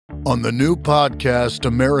On the new podcast,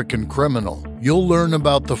 American Criminal, you'll learn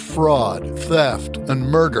about the fraud, theft, and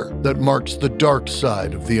murder that marks the dark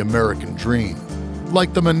side of the American dream.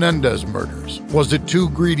 Like the Menendez murders. Was it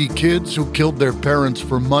two greedy kids who killed their parents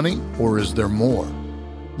for money, or is there more?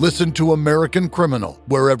 Listen to American Criminal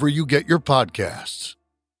wherever you get your podcasts.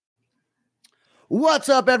 What's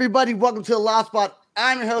up, everybody? Welcome to The Loud Spot.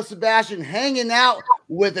 I'm your host, Sebastian, hanging out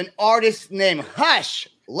with an artist named Hush.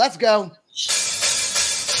 Let's go.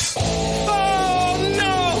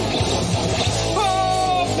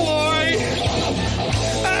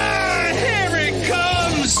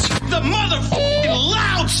 The motherfucking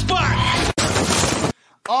Loud Spot.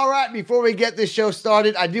 All right, before we get this show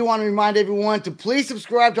started, I do want to remind everyone to please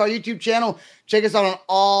subscribe to our YouTube channel. Check us out on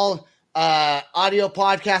all audio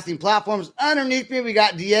podcasting platforms. Underneath me, we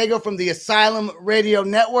got Diego from the Asylum Radio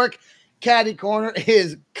Network. Caddy corner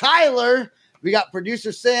is Kyler. We got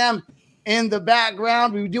producer Sam in the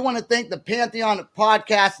background. We do want to thank the Pantheon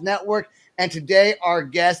Podcast Network. And today our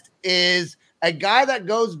guest is a guy that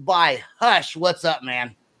goes by Hush. What's up,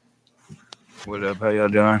 man? What up? How y'all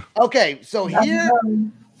doing? Okay, so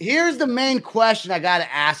here's the main question I got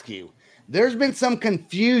to ask you. There's been some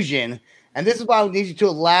confusion, and this is why I need you to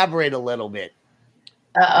elaborate a little bit.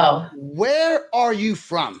 Uh-oh. Where are you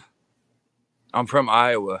from? I'm from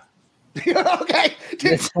Iowa. Okay.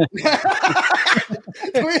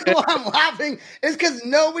 The reason why I'm laughing is because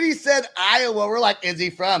nobody said Iowa. We're like, is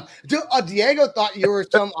he from? Diego thought you were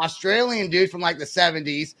some Australian dude from like the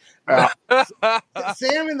 70s.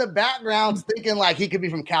 Sam in the background's thinking like he could be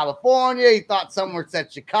from California. He thought somewhere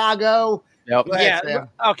said Chicago. Yep. Ahead, Yeah.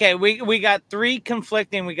 Okay. We got three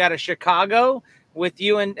conflicting. We got a Chicago with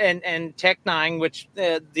you and N9ne, which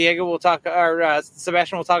Diego will talk, or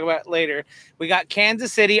Sebastian will talk about later. We got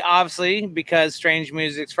Kansas City, obviously, because Strange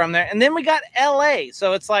Music's from there. And then we got LA.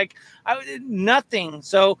 So it's like nothing.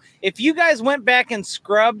 So if you guys went back and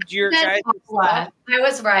scrubbed your guys' stuff, I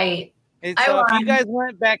was right. So if you guys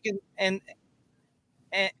went back and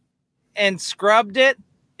scrubbed it,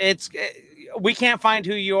 we can't find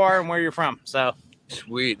who you are and where you're from. So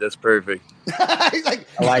sweet, that's perfect. He's like,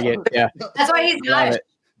 I like it. Yeah, that's why he's Hush.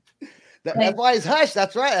 That's why he's Hush.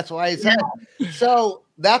 That's right. That's why he's Hush. So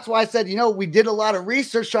that's why I said, we did a lot of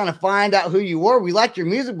research trying to find out who you were. We liked your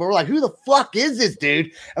music, but we're like, who the fuck is this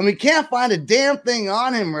dude? And we can't find a damn thing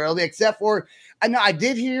on him really, except for I know I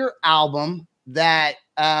did hear your album that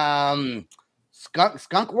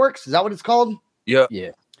Skunk Works. Is that what it's called? Yeah.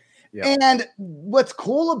 And what's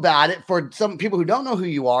cool about it for some people who don't know who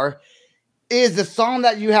you are is the song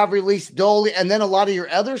that you have released, Dolly, and then a lot of your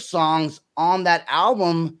other songs on that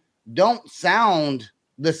album don't sound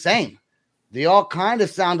the same. They all kind of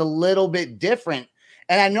sound a little bit different.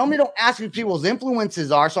 And I normally don't ask who people's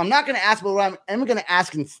influences are, so I'm not going to ask, but what I'm going to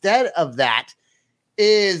ask instead of that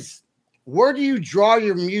is, where do you draw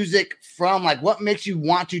your music from? Like, what makes you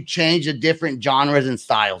want to change the different genres and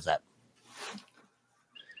styles up?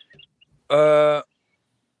 I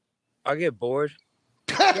get bored.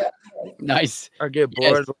 nice. I get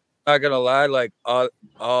bored. Yes. Not gonna lie, like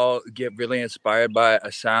I'll get really inspired by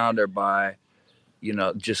a sound or by,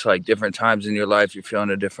 just like different times in your life, you're feeling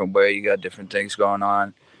a different way. You got different things going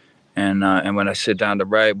on, and when I sit down to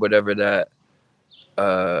write, whatever that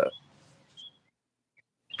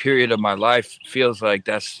period of my life feels like,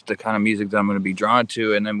 that's the kind of music that I'm going to be drawn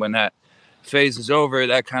to. And then when that phase is over,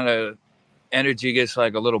 that kind of energy gets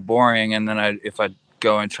like a little boring. And then if I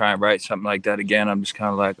go and try and write something like that again, I'm just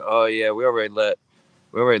kind of like, oh yeah, we already let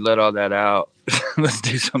all that out. Let's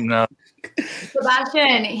do something else.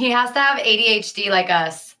 Sebastian, he has to have ADHD like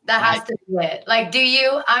us. That has to do it. Like, do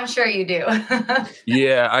you? I'm sure you do.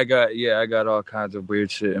 Yeah, I got all kinds of weird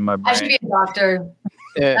shit in my brain. I should be a doctor.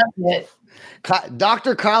 Yeah. That's it.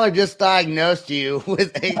 Dr. Kyler just diagnosed you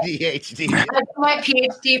with ADHD. I got my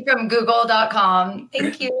PhD from google.com.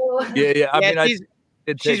 Thank you. Yeah. I mean,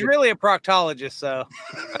 she's really a proctologist, so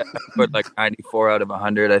I put like 94 out of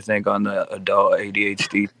 100, I think, on the adult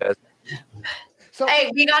ADHD test. So,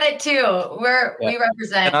 hey, we got it too. We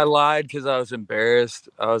represent. And I lied because I was embarrassed.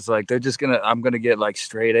 I was like, I'm gonna get like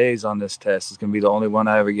straight A's on this test. It's gonna be the only one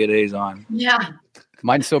I ever get A's on. Yeah.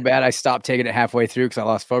 Mine's so bad I stopped taking it halfway through because I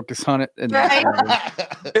lost focus on it. And right.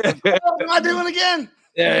 Am I doing it again?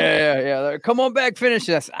 Yeah. Come on back, finish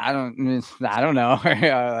this. I don't know.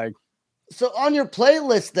 Like, So on your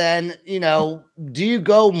playlist then, do you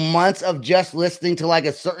go months of just listening to like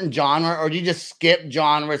a certain genre, or do you just skip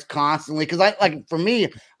genres constantly? Because for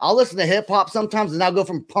me, I'll listen to hip hop sometimes and I'll go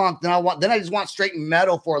from punk, then I just want straight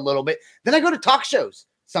metal for a little bit. Then I go to talk shows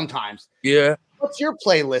sometimes. Yeah. What's your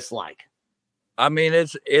playlist like? I mean,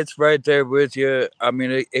 it's right there with you. I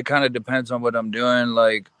mean, it kind of depends on what I'm doing.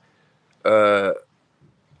 Like, uh,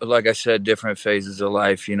 like I said, different phases of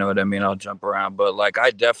life. You know what I mean? I'll jump around, but like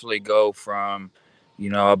I definitely go from,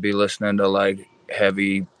 I'll be listening to like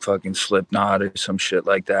heavy fucking Slipknot or some shit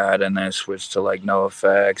like that, and then switch to like No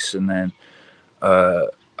Effects, and then uh,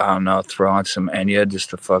 I don't know, throw on some Enya just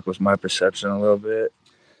to fuck with my perception a little bit.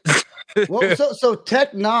 Well, so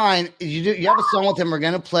Tech N9ne, you have a song with him. We're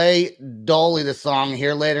gonna play Dolly the song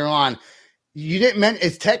here later on. You didn't mention,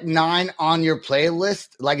 is Tech N9ne on your playlist?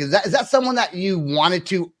 Like, is that someone that you wanted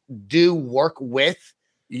to do work with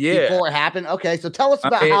before it happened? Okay, so tell us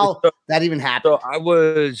about how that even happened.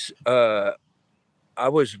 So I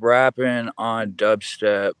was rapping on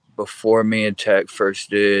dubstep before me and Tech first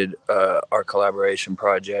did our collaboration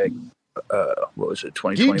project. What was it,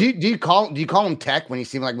 2020? Do you call him Tech when you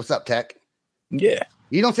see him, like, what's up, Tech? Yeah.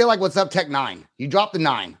 You don't say like, what's up, Tech N9ne. You drop the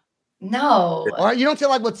 9. No. Or you don't say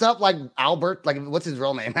like, what's up, like Albert, like what's his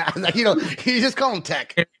real name? Like, you just call him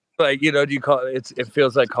Tech. Like, do you call it? It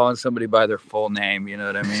feels like calling somebody by their full name. You know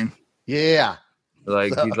what I mean? Yeah.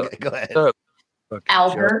 Like, so, he's okay, go ahead.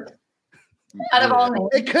 Albert. Out of all names.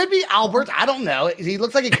 It could be Albert. I don't know. He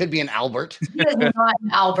looks like it could be an Albert. He is not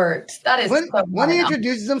an Albert. That is when he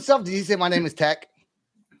introduces himself, did he say my name is Tech?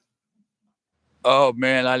 Oh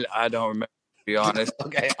man, I don't remember, to be honest.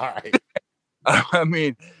 Okay, all right. I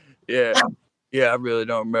mean, yeah, I really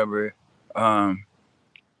don't remember.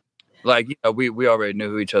 Like, we already knew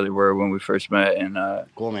who each other were when we first met, and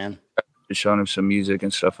cool, man. Showing him some music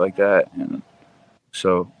and stuff like that, and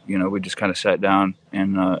so we just kind of sat down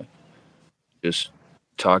and just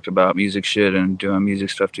talked about music shit and doing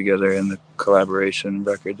music stuff together, and the collaboration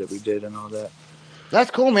record that we did and all that.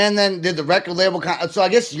 That's cool, man. Then did the record label so I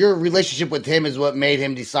guess your relationship with him is what made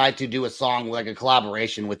him decide to do a song, like a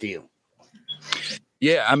collaboration with you.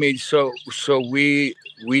 Yeah, I mean, so we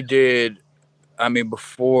did. I mean,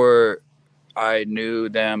 before I knew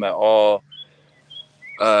them at all,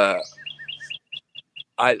 like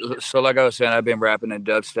I was saying, I've been rapping in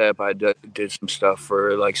dubstep. I did some stuff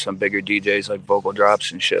for like some bigger DJs, like vocal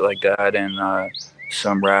drops and shit like that, and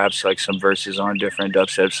some raps, like some verses on different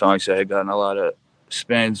dubstep songs that had gotten a lot of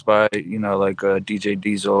spins by like DJ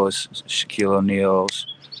Diesel's, Shaquille O'Neal's,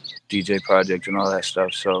 DJ Project, and all that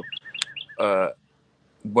stuff. So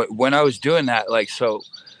when I was doing that, like, so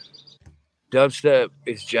dubstep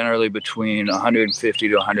is generally between 150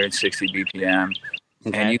 to 160 BPM,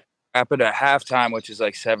 and you rap it at halftime, which is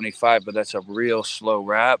like 75, but that's a real slow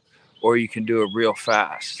rap, or you can do it real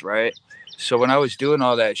fast, right? So when I was doing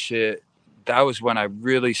all that shit, that was when I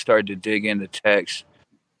really started to dig into Tech's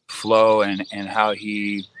flow and how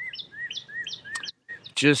he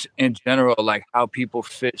just in general, like how people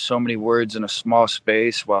fit so many words in a small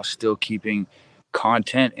space while still keeping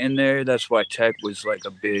content in there. That's why Tech was like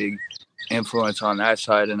a big influence on that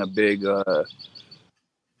side, and a big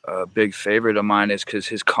favorite of mine is because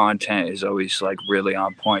his content is always like really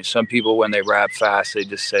on point. Some people, when they rap fast, they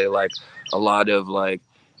just say like a lot of like,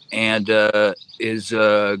 and is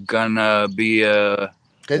gonna be a.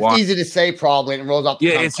 It's easy to say probably, and it rolls off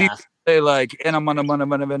the tongue it's easy to say like, and I'm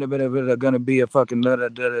gonna be a fucking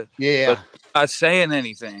yeah. But not saying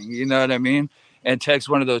anything, you know what I mean? And Tech's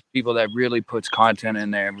one of those people that really puts content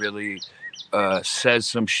in there and really says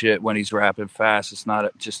some shit when he's rapping fast. It's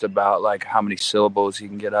not just about like how many syllables he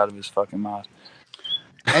can get out of his fucking mouth.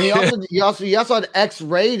 And you also had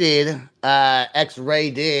X-Rated,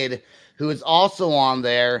 who is also on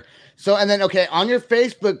there. So, and then, okay, on your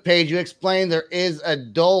Facebook page, you explain there is a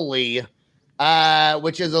Dolly,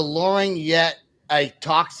 which is alluring yet a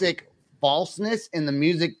toxic falseness in the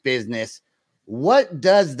music business. What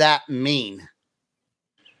does that mean?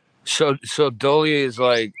 So Dolly is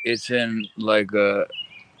like, it's in like a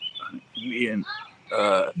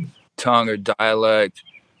tongue or dialect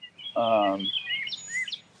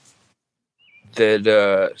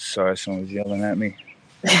that sorry, someone's yelling at me.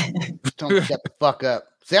 Don't shut the fuck up.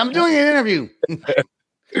 Say, I'm doing an interview.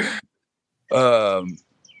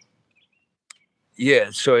 Yeah,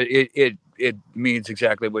 so it means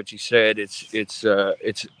exactly what you said. It's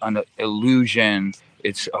an illusion.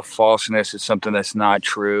 It's a falseness. It's something that's not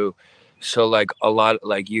true. So like a lot,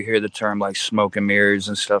 like you hear the term like smoke and mirrors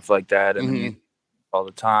and stuff like that, and all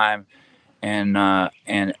the time. And I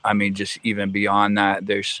mean, just even beyond that,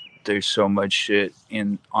 there's so much shit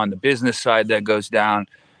on the business side that goes down.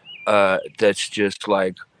 That's just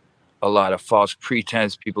like a lot of false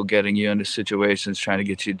pretense, people getting you into situations, trying to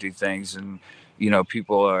get you to do things, and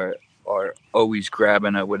people are always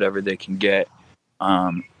grabbing at whatever they can get,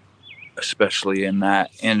 especially in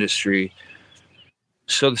that industry.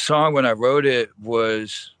 So the song, when I wrote it,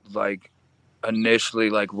 was like initially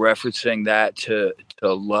like referencing that to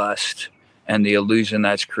lust and the illusion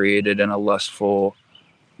that's created in a lustful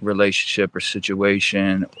relationship or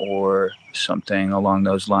situation or something along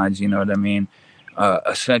those lines, you know what I mean?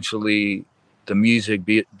 Essentially, the music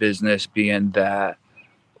business being that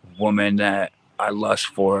woman that I lust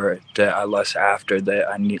for, that I lust after,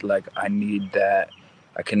 that I need that.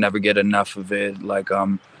 I can never get enough of it. Like,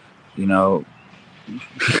 you know.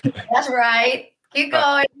 That's right. Keep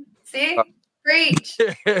going. See? Preach.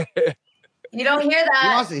 You don't hear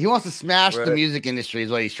that. He wants to smash the music industry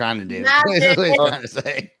is what he's trying to do. That's what he's trying to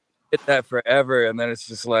say. Get that forever, and then it's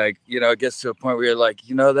just like, you know, it gets to a point where you're like,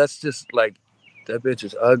 you know, that's just like, that bitch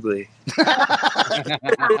is ugly.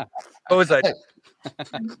 What was I?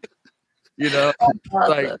 You know,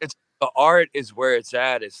 like, it's, the art is where it's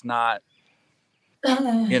at. It's not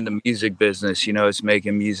in the music business. You know, it's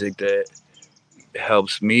making music that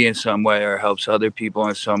helps me in some way or helps other people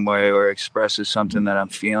in some way or expresses something that I'm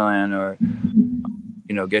feeling or,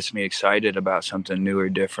 you know, gets me excited about something new or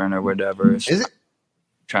different or whatever. Is it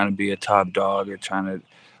trying to be a top dog or trying to,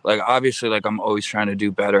 like, obviously, like, I'm always trying to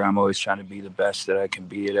do better. I'm always trying to be the best that I can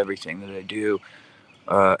be at everything that I do.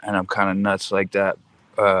 And I'm kind of nuts like that.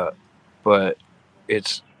 But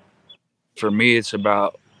it's, for me, it's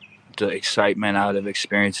about the excitement out of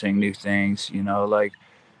experiencing new things, you know, like,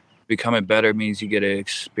 becoming better means you get to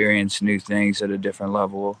experience new things at a different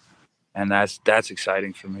level. And that's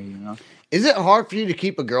exciting for me, you know? Is it hard for you to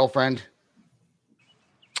keep a girlfriend?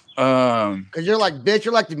 Because you're like, bitch,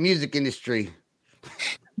 you're like the music industry.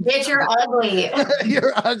 Bitch, you're ugly.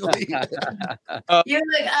 You're ugly. You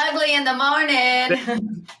look ugly in the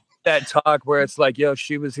morning. That talk where it's like, yo,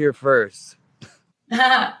 she was here first.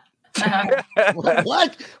 What?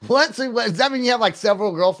 So does that mean you have like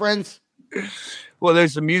several girlfriends? Well,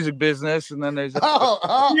 there's the music business, and then there's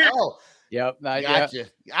oh. Yep. Gotcha.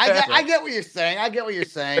 I get what you're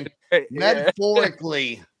saying.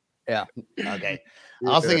 Metaphorically. Yeah. Okay. I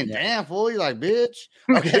was thinking, damn, fool, you're like, bitch.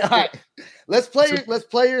 Okay, all right. Let's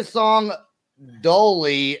play your song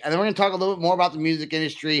Dolly, and then we're gonna talk a little bit more about the music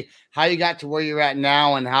industry, how you got to where you're at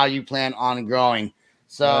now, and how you plan on growing.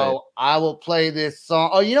 So right. I will play this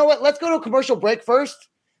song. Oh, you know what? Let's go to a commercial break first,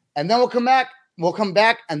 and then we'll come back.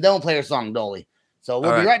 And then we'll play your song Dolly. So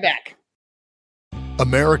we'll be right back.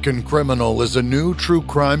 American Criminal is a new true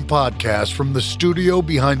crime podcast from the studio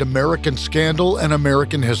behind American Scandal and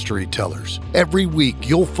American History Tellers. Every week,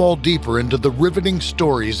 you'll fall deeper into the riveting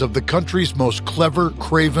stories of the country's most clever,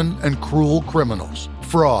 craven, and cruel criminals.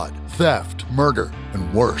 Fraud, theft, murder,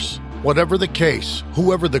 and worse. Whatever the case,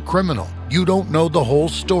 whoever the criminal, you don't know the whole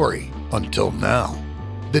story until now.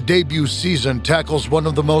 The debut season tackles one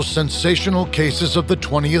of the most sensational cases of the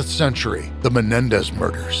 20th century, the Menendez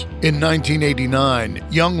murders. In 1989,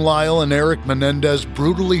 young Lyle and Eric Menendez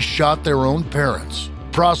brutally shot their own parents.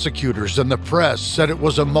 Prosecutors and the press said it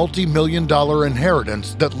was a multi-million-dollar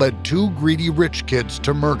inheritance that led two greedy rich kids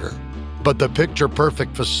to murder. But the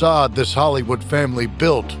picture-perfect facade this Hollywood family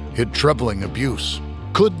built hid troubling abuse.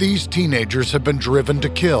 Could these teenagers have been driven to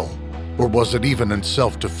kill? Or was it even in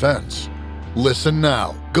self-defense? Listen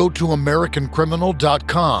now. Go to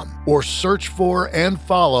AmericanCriminal.com or search for and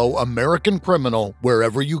follow American Criminal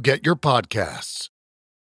wherever you get your podcasts.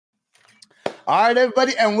 All right,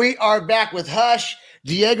 everybody, and we are back with Hush,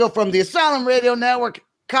 Diego from the Asylum Radio Network,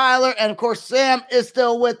 Kyler, and of course, Sam is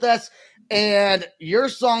still with us. And your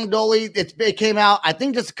song, Dolly, it came out, I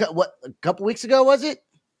think just a couple weeks ago, was it?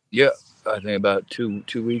 Yeah, I think about two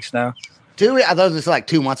weeks now. 2 weeks? I thought it was like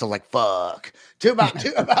 2 months. I was like, fuck. About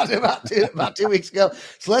 2 weeks ago.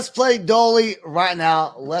 So let's play Dolly right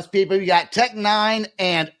now. Let's people. We got N9ne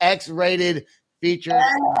and X-Rated features.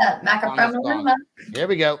 Here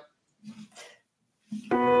we go.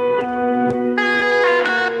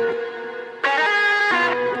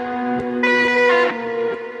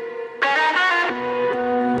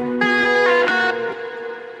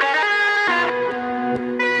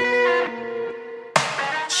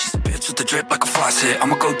 Drip like a faucet,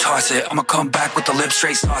 I'ma go toss it. I'ma come back with the lips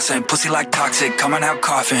straight saucing. Pussy like toxic, coming out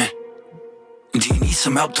coughing. Do you need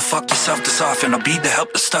some help to fuck yourself to soften? I'll be the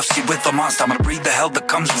help that stuffs you with a monster. I'm gonna breathe the hell that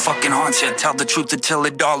comes and fucking haunts you. Tell the truth until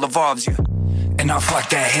it all evolves you. And I'll fuck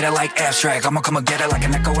that, hit it like abstract. I'ma come and get it like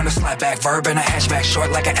an echo and a slapback. Verb and a hatchback,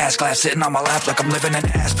 short like an ass clap. Sitting on my lap like I'm living in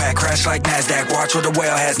an ass pack. Crash like NASDAQ, watch what the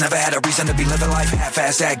whale has. Never had a reason to be living life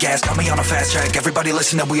half-ass. That gas got me on a fast track. Everybody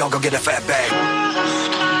listen and we all go get a fat bag.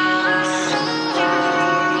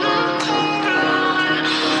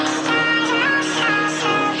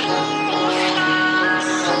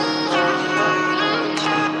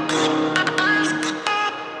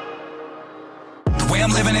 I'm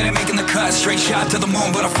living it and making the cut. fast, straight shot to the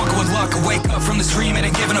moon, but I'm fucking with luck. I wake up from this dream and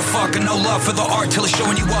ain't giving a fuck, and no love for the art till it's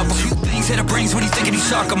showing you up. A few things that it brings when you thinking you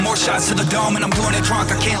suck. I'm more shots to the dome and I'm doing it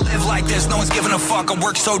drunk. I can't live like this, no one's giving a fuck. I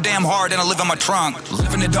work so damn hard and I live in my trunk.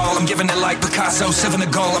 Living it all, I'm giving it like Picasso. Sipping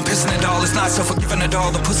the goal, I'm pissing it all. It's not so forgiving at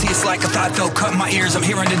all. The pussy is like a thought though. Cutting my ears, I'm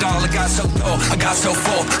hearing it all. It got so dull, I got so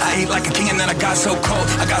full. I ate like a king and then I got so cold.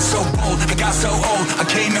 I got so bold, I got so old. I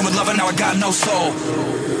came in with love and now I got no soul.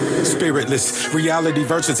 Spiritless, reality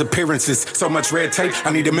versus appearances. So much red tape,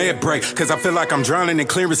 I need a med break. Cause I feel like I'm drowning in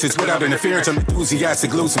clearances without interference. I'm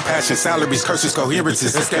enthusiastic, losing passion, salaries, curses,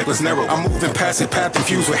 coherences. Escape was narrow, I'm moving past it, path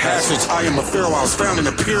infused with hazards. I am a pharaoh, I was found in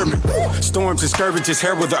a pyramid. Storms and scourges,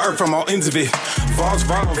 hair with the earth from all ends of it. False,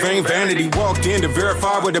 vital, vain vanity. Walked in to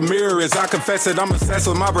verify what the mirror is. I confess that I'm obsessed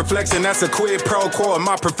with my reflection. That's a quid pro quo in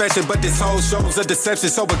my profession. But this whole show's a deception,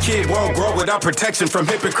 so a kid won't grow without protection from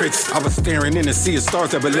hypocrites. I was staring in a sea of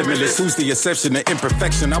stars that were limitless. Who's the exception to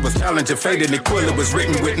imperfection? I was challenging fate and the quill. It was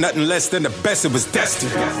written with nothing less than the best. It was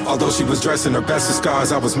destined. Although she was dressed in her best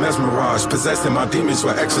disguise, I was mesmerized. Possessed and my demons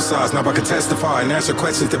were exercised. Now I can testify and answer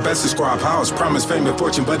questions that best describe how I was promised fame and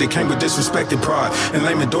fortune, but it came with disrespect and pride. And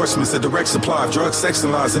lame endorsements, a direct supply of drugs, sex,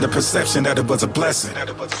 and lies, and the perception that it was a blessing.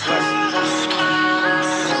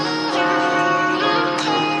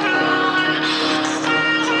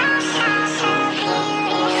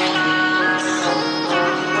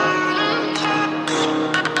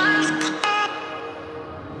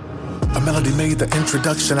 Melody made the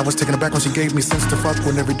introduction. I was taken aback when she gave me sense to fuck.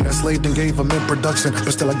 When every day I slaved and gave them in production,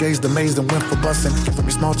 but still I gazed amazed and went for busting. Giving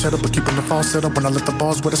me small cheddar, but keeping the fall set up. When I let the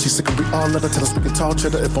balls with her, she sick and we all let her. Till I speak tall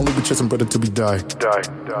cheddar. If only we chasing brother till we die.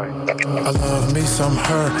 I love me some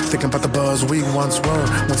her. Thinking about the buzz we once were.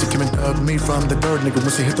 Once he came and dug me from the dirt, nigga.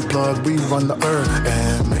 Once he hit the plug, we run the earth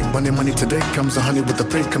and make money. Today comes the honey with the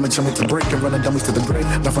pig. Come and show me to break and running dummies to the grave.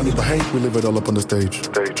 Not funny but hate. We live it all up on the stage.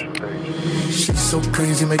 She's so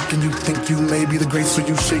crazy, making you think you may be the great. So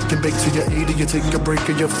you shake and bake till you're 80. You take a break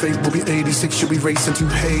and your fate will be 86. You'll be racing to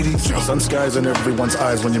Hades. Sun skies in everyone's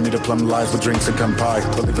eyes when you meet a plum lies with drinks and come pie.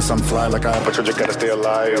 Believe it's some fly like I, but you gotta stay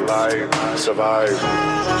alive, survive.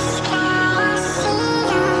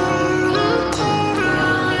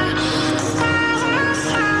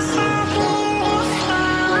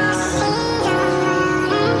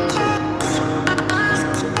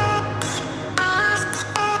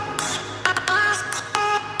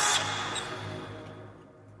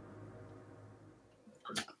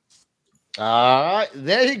 All right,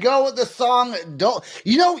 there you go with the song. Don't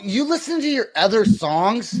you listen to your other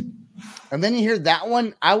songs and then you hear that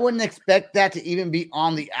one? I wouldn't expect that to even be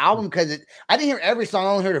on the album because I didn't hear every song. I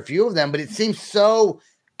only heard a few of them, but it seems so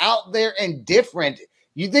out there and different.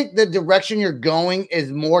 You think the direction you're going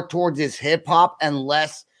is more towards this hip hop and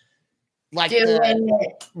less like the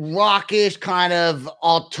rockish kind of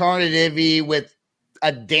alternative-y with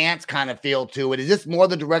a dance kind of feel to it? Is this more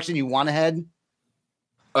the direction you want to head?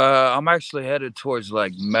 I'm actually headed towards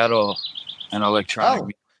like metal and electronic. Oh,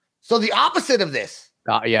 so the opposite of this.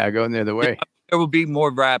 Yeah, going the other way. Yeah, there will be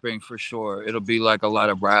more rapping for sure. It'll be like a lot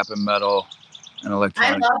of rap and metal and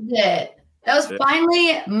electronic. I loved it. That was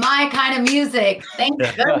finally my kind of music. Thank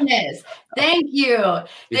goodness. Thank you.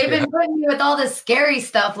 They've been putting me with all this scary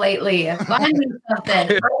stuff lately. Finally something.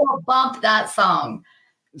 I will bump that song.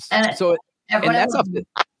 And that's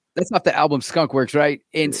off the album Skunk Works, right?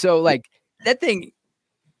 And so like that thing,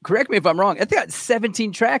 correct me if I'm wrong, I think got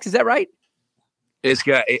 17 tracks. Is that right? It's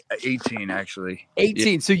got 18 actually.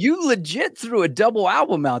 18. Yeah. So you legit threw a double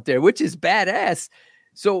album out there, which is badass.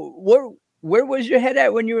 So where was your head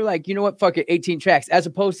at when you were like, you know what, fuck it, 18 tracks, as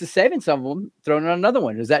opposed to saving some of them, throwing on another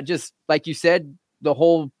one? Is that just, like you said, the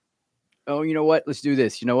whole, oh, you know what, let's do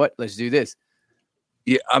this. You know what, let's do this.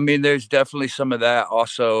 Yeah, I mean, there's definitely some of that.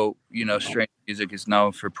 Also, Strange Music is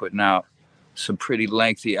known for putting out some pretty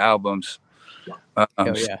lengthy albums.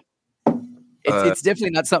 Yeah. It's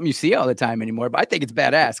definitely not something you see all the time anymore, but I think it's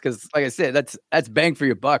badass because, like I said, that's bang for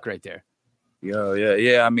your buck right there.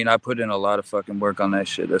 Yeah. I mean, I put in a lot of fucking work on that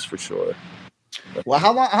shit. That's for sure. Well,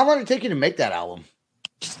 how long did it take you to make that album?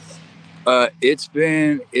 It's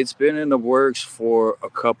been in the works for a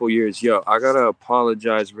couple years. Yo, I gotta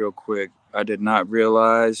apologize real quick. I did not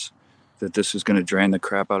realize that this was gonna drain the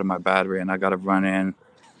crap out of my battery, and I gotta run in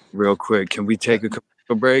real quick. Can we take a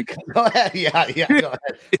break? Go ahead. Yeah. Go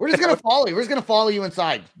ahead. We're just gonna follow you. We're just gonna follow you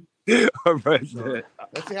inside. All right.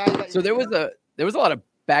 Let's see how you so there was a lot of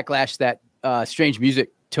backlash that Strange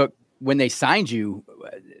Music took when they signed you.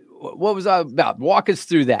 What was that about? Walk us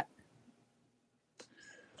through that.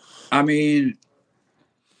 I mean,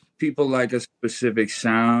 people like a specific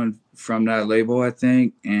sound from that label, I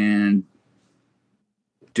think, and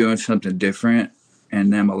doing something different.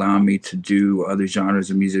 and them allowing me to do other genres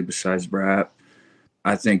of music besides rap,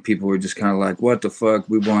 I think people were just kind of like, what the fuck?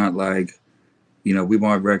 We want we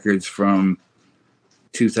want records from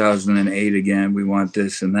 2008 again. We want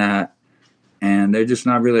this and that. And they're just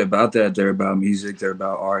not really about that. They're about music. They're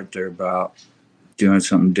about art. They're about doing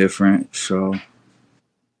something different. So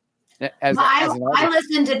I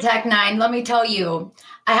listened to N9ne. Let me tell you,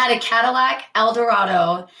 I had a Cadillac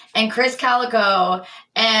Eldorado and Chris Calico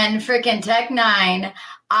and freaking N9ne.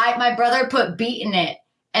 My brother put beat in it.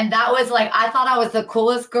 And that was like, I thought I was the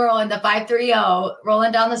coolest girl in the 530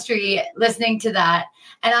 rolling down the street listening to that.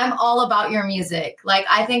 And I'm all about your music. Like,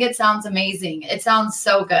 I think it sounds amazing. It sounds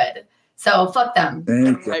so good. So fuck them.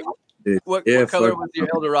 What color was your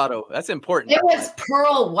Eldorado? That's important. It was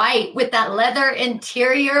pearl white with that leather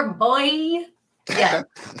interior, boy. Yeah.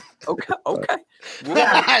 Okay.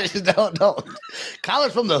 Yeah. I just don't.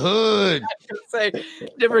 Kyler's from the hood. I was gonna say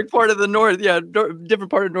different part of the north. Yeah,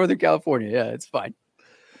 different part of Northern California. Yeah, it's fine.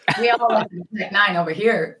 We all like N9ne over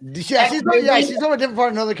here. Yeah, she's from a different part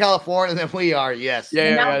of Northern California than we are. Yes.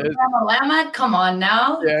 Yeah. Come on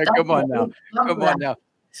now. Yeah, come on now.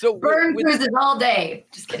 So burn cruises all day.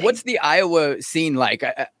 Just kidding. What's the Iowa scene like?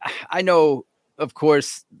 I know, of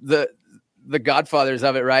course, the godfathers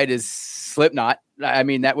of it, right, is Slipknot. I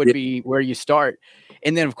mean, that would be where you start.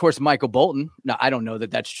 And then, of course, Michael Bolton. No, I don't know that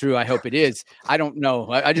that's true. I hope it is. I don't know.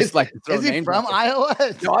 I just like to throw names. Is he from Iowa?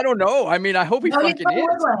 No, I don't know. I mean, I hope he fucking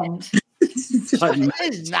is.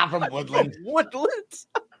 He's not from Woodland. Woodland.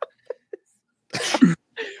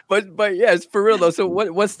 But yes, for real though. So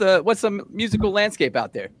what's the musical landscape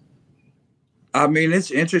out there? I mean,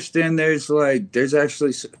 it's interesting. There's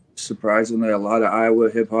actually surprisingly a lot of Iowa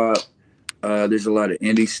hip hop. There's a lot of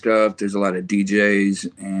indie stuff. There's a lot of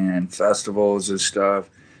DJs and festivals and stuff.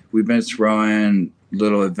 We've been throwing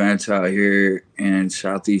little events out here in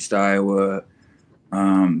Southeast Iowa.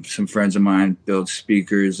 Some friends of mine build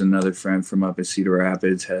speakers. Another friend from up in Cedar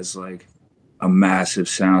Rapids has like a massive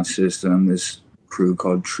sound system. This crew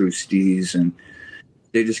called True Steez, and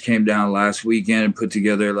they just came down last weekend and put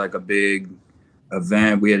together like a big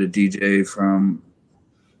event. We had a DJ from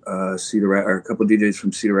a couple DJs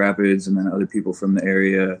from Cedar Rapids, and then other people from the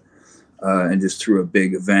area, and just threw a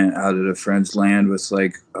big event out at a friend's land with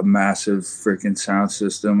like a massive freaking sound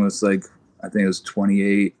system with like, I think it was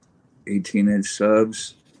 28 18-inch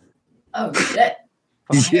subs. Oh shit.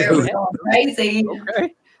 Yeah. Crazy.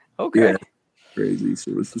 Okay. Yeah. Crazy.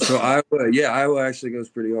 So Iowa actually goes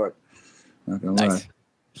pretty hard. Not gonna lie.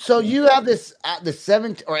 So you have this the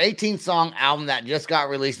 17 or 18 song album that just got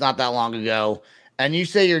released not that long ago, and you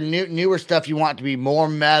say your newer stuff you want to be more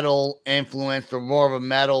metal influenced or more of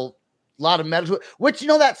a lot of metal. Which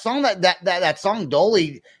that song that song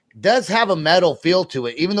Dolly does have a metal feel to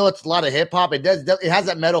it, even though it's a lot of hip hop. It has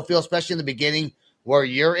that metal feel, especially in the beginning where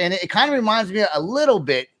you're in it. It kind of reminds me a little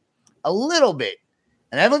bit.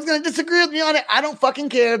 And everyone's going to disagree with me on it. I don't fucking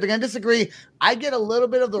care. They're going to disagree. I get a little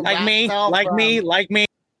bit of the rap style. Like me.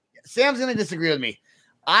 Sam's going to disagree with me.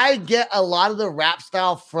 I get a lot of the rap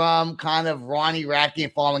style from kind of Ronnie Radke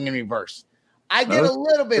and Falling in Reverse. I get a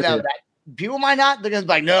little bit of that. People might not. They're going to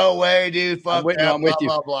be like, no way, dude. Fuck that, I'm with you.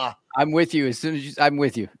 Blah, blah. I'm with you. As soon as I'm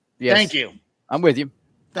with you. Yes. Thank you. I'm with you.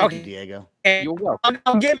 Thank you, Diego. You're welcome.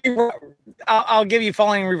 I'll give you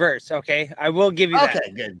Falling in Reverse. Okay. I will give you that.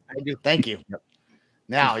 Okay, good. I do. Thank you.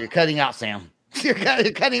 Now you're cutting out, Sam. You're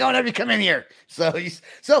cutting out whenever you come in here. So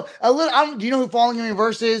a little. Do you know who Falling in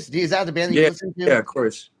Reverse is? Is that the band you listen to? Yeah, of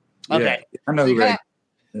course. Okay, yeah, I know who that.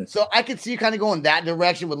 So I could see you kind of going that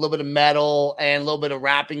direction with a little bit of metal and a little bit of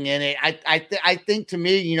rapping in it. I think to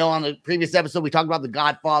me, on the previous episode we talked about the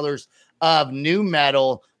godfathers of new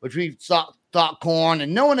metal, which we thought Korn,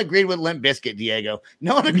 and no one agreed with Limp Bizkit, Diego.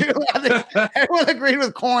 No one agreed with everyone agreed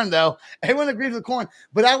with Korn, though. Everyone agreed with Korn.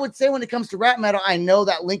 But I would say when it comes to rap metal, I know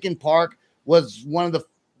that Linkin Park was one of the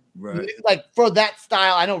like for that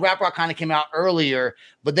style. I know rap rock kind of came out earlier,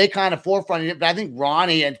 but they kind of forefronted it. But I think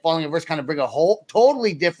Ronnie and Falling in Reverse kind of bring a whole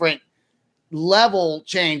totally different level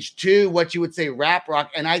change to what you would say rap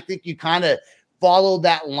rock. And I think you kind of follow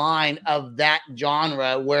that line of that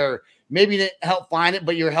genre where maybe you didn't help find it,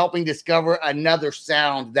 but you're helping discover another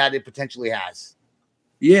sound that it potentially has.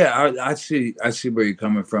 Yeah, I see where you're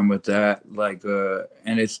coming from with that. Like,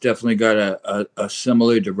 and it's definitely got a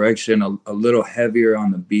similar direction, a little heavier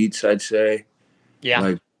on the beats, I'd say. Yeah.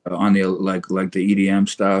 Like on the like the EDM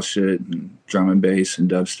style shit and drum and bass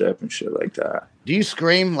and dubstep and shit like that. Do you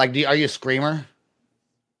scream? Like, are you a screamer?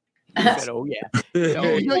 Oh yeah.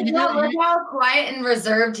 Look how quiet and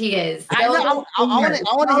reserved he is. I want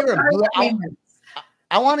to hear a blah.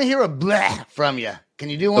 I want to hear a blah from you. Can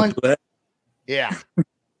you do one? Yeah.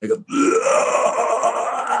 They go,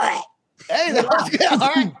 Hey, that was good. All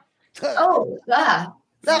right. Oh, yeah.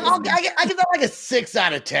 I give that like a 6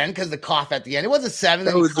 out of 10 because the cough at the end. It was a 7.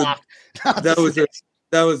 That was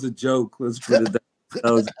a joke. Let's put it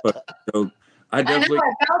that was a fucking joke. I know, I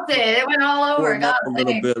felt it. It went all over. A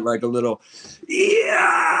little bit, like a little, yeah.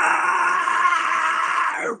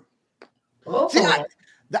 Oh. See,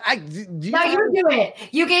 Now you do it.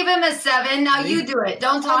 You gave him a 7. Now you do it.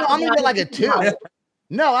 Don't talk. I'm gonna get like a 2.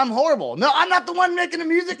 No, I'm horrible. No, I'm not the one making a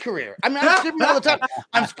music career. I mean, I'm screaming all the time.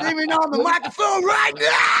 I'm screaming on the microphone right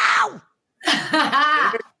now.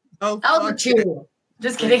 That was a 2.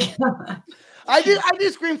 Just kidding. I do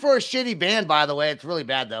scream for a shitty band, by the way. It's really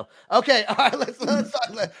bad though. Okay, all right, let's talk.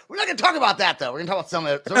 We're not gonna talk about that though. We're gonna talk about some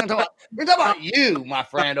of it. So we're gonna talk about you, my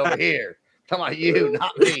friend, over here. Talking about you,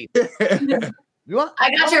 not me.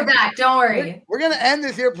 I got your back. Don't worry. We're gonna end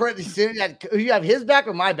this here pretty soon. You have his back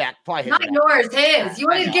or my back? Probably his not back. yours, his. You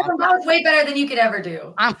wanted to give them both way better than you could ever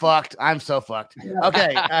do. I'm fucked. I'm so fucked.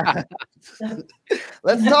 Okay.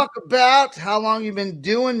 Let's talk about how long you've been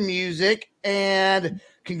doing music, and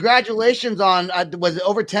congratulations on was it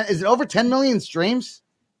over 10? Is it over 10 million streams?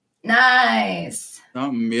 Nice.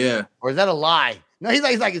 Yeah. Or is that a lie? No, he's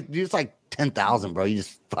like it's like 10,000, bro. You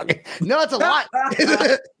just fucking no, it's a lot.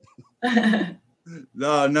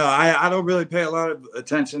 No, I don't really pay a lot of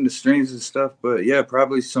attention to streams and stuff, but yeah,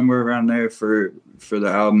 probably somewhere around there for the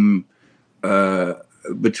album.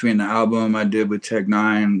 Between the album I did with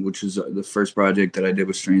N9ne, which is the first project that I did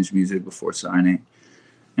with Strange Music before signing,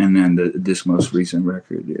 and then this most recent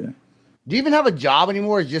record. Yeah. Do you even have a job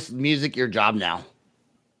anymore? Or is just music your job now?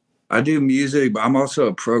 I do music, but I'm also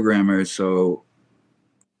a programmer, so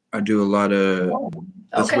I do a lot of.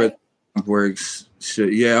 That's where it works. So,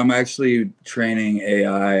 yeah, I'm actually training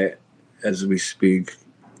AI as we speak.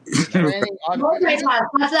 That's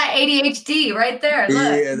that ADHD right there.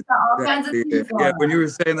 Look, all kinds of things. Yeah, when you were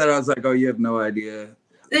saying that, I was like, "Oh, you have no idea."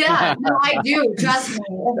 Yeah, no, I do. Trust me.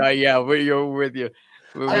 Yeah, we're with you.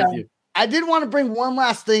 We're with you. I did want to bring one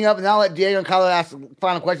last thing up, and I'll let Diego and Kylo ask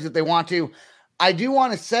final questions if they want to. I do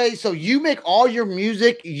want to say, so you make all your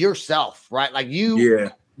music yourself, right? Like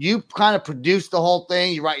you kind of produce the whole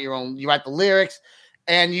thing. You write the lyrics,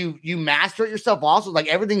 and you master it yourself also. Like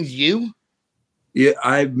everything's you. Yeah,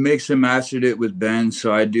 I mixed and mastered it with Ben,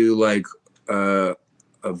 so I do like a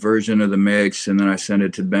version of the mix, and then I send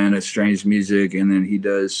it to Ben as Strange Music, and then he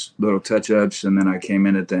does little touch-ups, and then I came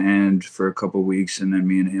in at the end for a couple weeks, and then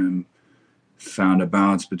me and him found a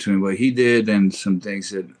balance between what he did and some things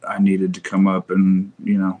that I needed to come up, and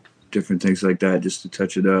different things like that, just to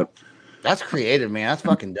touch it up. That's creative, man. That's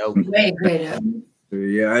fucking dope. Way creative.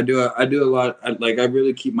 Yeah, I do a lot. I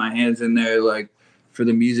really keep my hands in there, like. For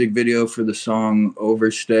the music video for the song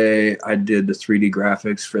Overstay, I did the 3D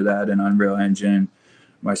graphics for that in Unreal Engine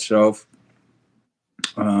myself.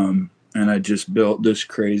 And I just built this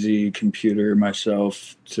crazy computer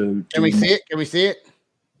myself to... Can we see it? Can we see it?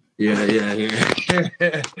 Yeah. Can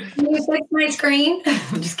you fix my screen?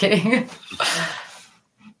 I'm just kidding.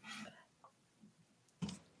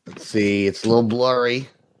 Let's see. It's a little blurry.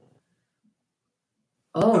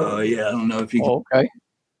 Oh. Yeah. I don't know if you can... Okay.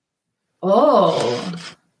 Oh,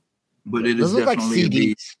 but it is those look like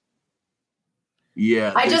definitely CDs.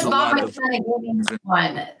 Yeah, I just bought my son a gaming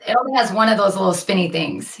one. It only has one of those little spinny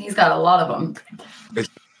things. He's got a lot of them. It's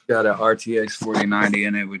got a RTX 4090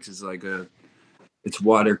 in it, which is like it's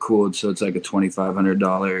water cooled, so it's like a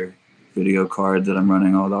 $2,500 video card that I'm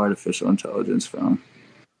running all the artificial intelligence from.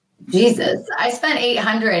 Jesus, I spent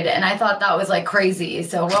 $800 and I thought that was like crazy.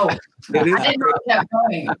 So whoa, I didn't know it kept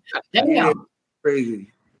going. Damn,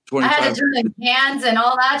 crazy. I had to turn in cans and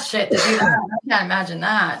all that shit to do that. I can't imagine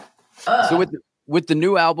that. Ugh. So with the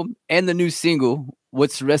new album and the new single,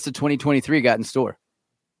 what's the rest of 2023 got in store?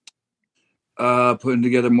 Putting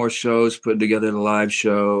together more shows, putting together the live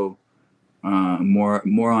show, more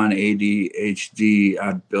on ADHD.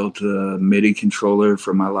 I built a MIDI controller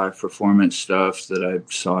for my live performance stuff that I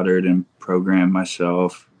soldered and programmed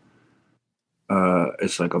myself.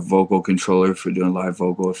 It's like a vocal controller for doing live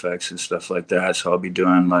vocal effects and stuff like that. So I'll be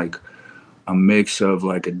doing like a mix of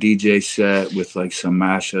like a DJ set with like some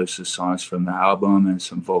mashups of songs from the album and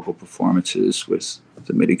some vocal performances with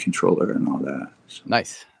the MIDI controller and all that. So.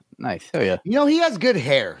 Nice. Oh yeah. He has good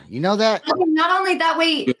hair. You know that? Not only that,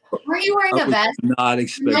 wait, were you wearing a vest? Not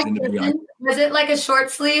expecting to be on. Was it like a short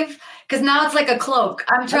sleeve? Because now it's like a cloak.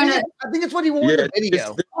 I'm trying to. I think it's what he wore in the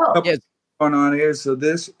video. Going on here. So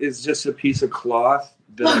this is just a piece of cloth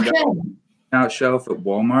that I got out shelf at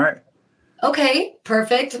Walmart. Okay,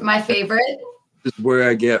 perfect. My favorite. This is where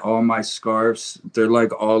I get all my scarves. They're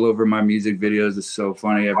like all over my music videos. It's so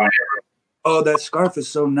funny. oh, that scarf is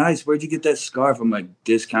so nice. Where'd you get that scarf? I'm like,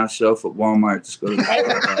 discount shelf at Walmart. Just go to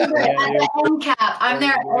the end cap. I'm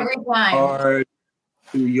there every time.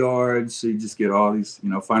 2 yards. So you just get all these,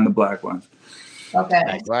 find the black ones.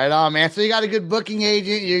 Okay. Right on, man. So you got a good booking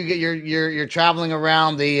agent. You're traveling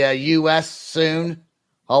around the U.S. soon,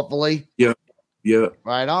 hopefully. Yeah.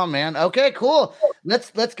 Right on, man. Okay, cool.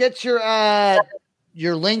 Let's get your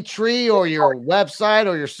link tree or your website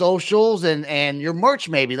or your socials and your merch,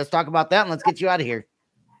 maybe. Let's talk about that and let's get you out of here.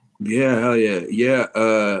 Yeah, hell yeah.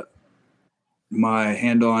 Yeah. My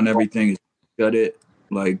handle on everything is shut it.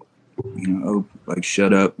 Like, like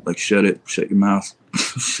shut up, like shut it, shut your mouth.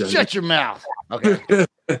 Shut your mouth. Okay.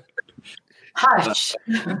 Hush.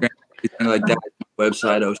 Like that.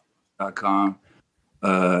 Website, ocean.com.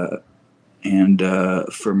 And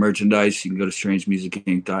for merchandise, you can go to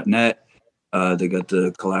strangemusicinc.net. They got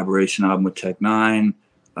the collaboration album with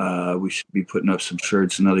N9ne. We should be putting up some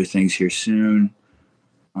shirts and other things here soon.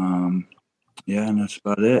 Yeah, and that's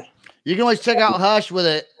about it. You can always check out Hush with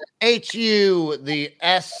a HU, the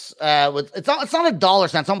S with it's not a dollar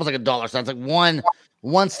sign, it's almost like a dollar sign. It's like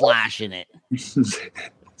one slash in it. It's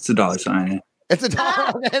a dollar sign. It's a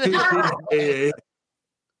dollar.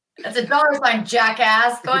 It's a dollar sign,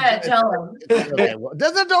 jackass. Go ahead, tell him.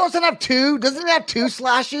 Doesn't a dollar sign have two? Doesn't it have two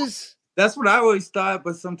slashes? That's what I always thought,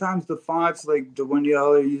 but sometimes the fonts, like the one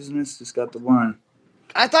y'all are using, it's just got the one.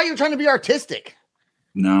 I thought you were trying to be artistic.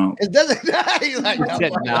 No. It doesn't. Like,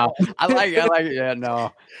 no. I like it. Yeah, no.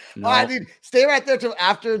 All right, dude. Stay right there till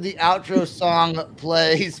after the outro song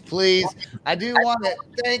plays, please. I do want to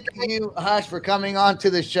thank you, Hush, for coming on to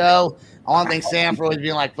the show. I want to thank Sam for always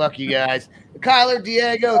being like, fuck you guys. Kyler,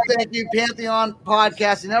 Diego, thank you. Pantheon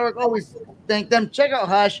Podcasting Network, always thank them. Check out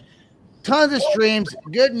Hush. Tons of streams,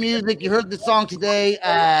 good music. You heard the song today,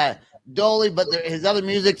 Dolly, but his other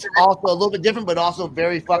music's also a little bit different, but also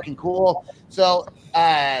very fucking cool. So,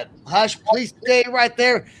 Hush, please stay right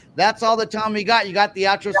there. That's all the time we got. You got the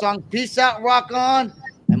outro song. Peace out, rock on,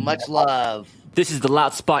 and much love. This is the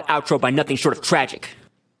Loud Spot outro by nothing short of tragic.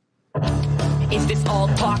 Is this all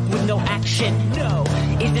talk with no action? No.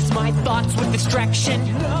 Is this my thoughts with distraction?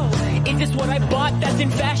 No. Is this what I bought that's in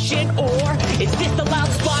fashion? Or is this the Loud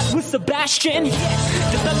Spot with Sebastian?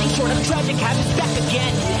 Yes. Does nothing short of tragic have us back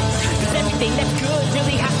again? Yes. Does everything that's good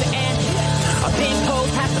really have to end? Yes. Our pimp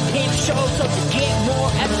host has to pimp show, so to get more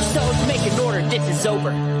episodes, make an order, this is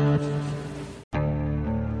over.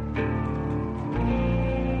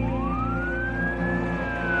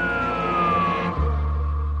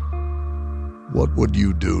 What would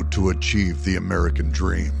you do to achieve the American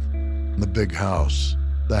dream? The big house,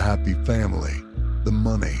 the happy family, the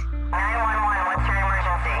money. 911, what's your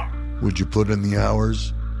emergency? Would you put in the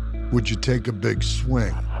hours? Would you take a big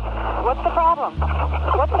swing? What's the problem?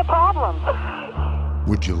 What's the problem?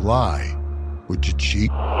 Would you lie? Would you cheat?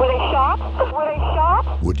 Would I shop? Would I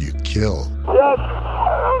shop? Would you kill? Yes.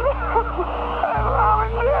 My mom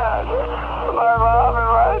and dad. My mom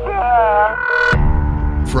and my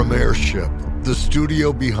dad. From Airship, the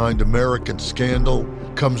studio behind American Scandal,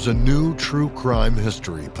 comes a new true crime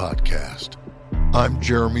history podcast. I'm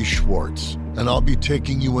Jeremy Schwartz, and I'll be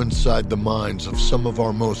taking you inside the minds of some of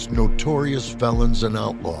our most notorious felons and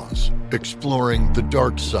outlaws, exploring the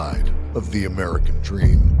dark side of the American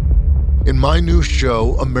dream. In my new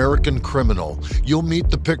show, American Criminal, you'll meet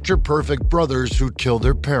the picture-perfect brothers who'd kill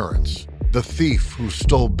their parents, the thief who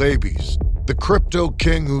stole babies, the crypto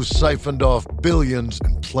king who siphoned off billions,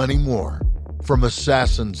 and plenty more. From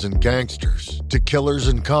assassins and gangsters to killers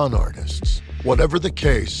and con artists. Whatever the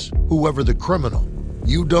case, whoever the criminal,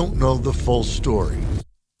 you don't know the full story.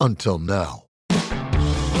 Until now.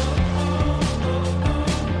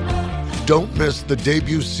 Don't miss the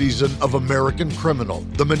debut season of American Criminal,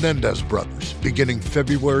 The Menendez Brothers, beginning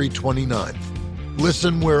February 29th.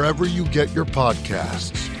 Listen wherever you get your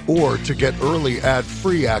podcasts, or to get early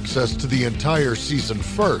ad-free access to the entire season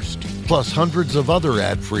first, plus hundreds of other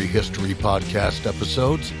ad-free history podcast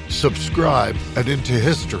episodes, subscribe at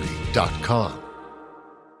intohistory.com.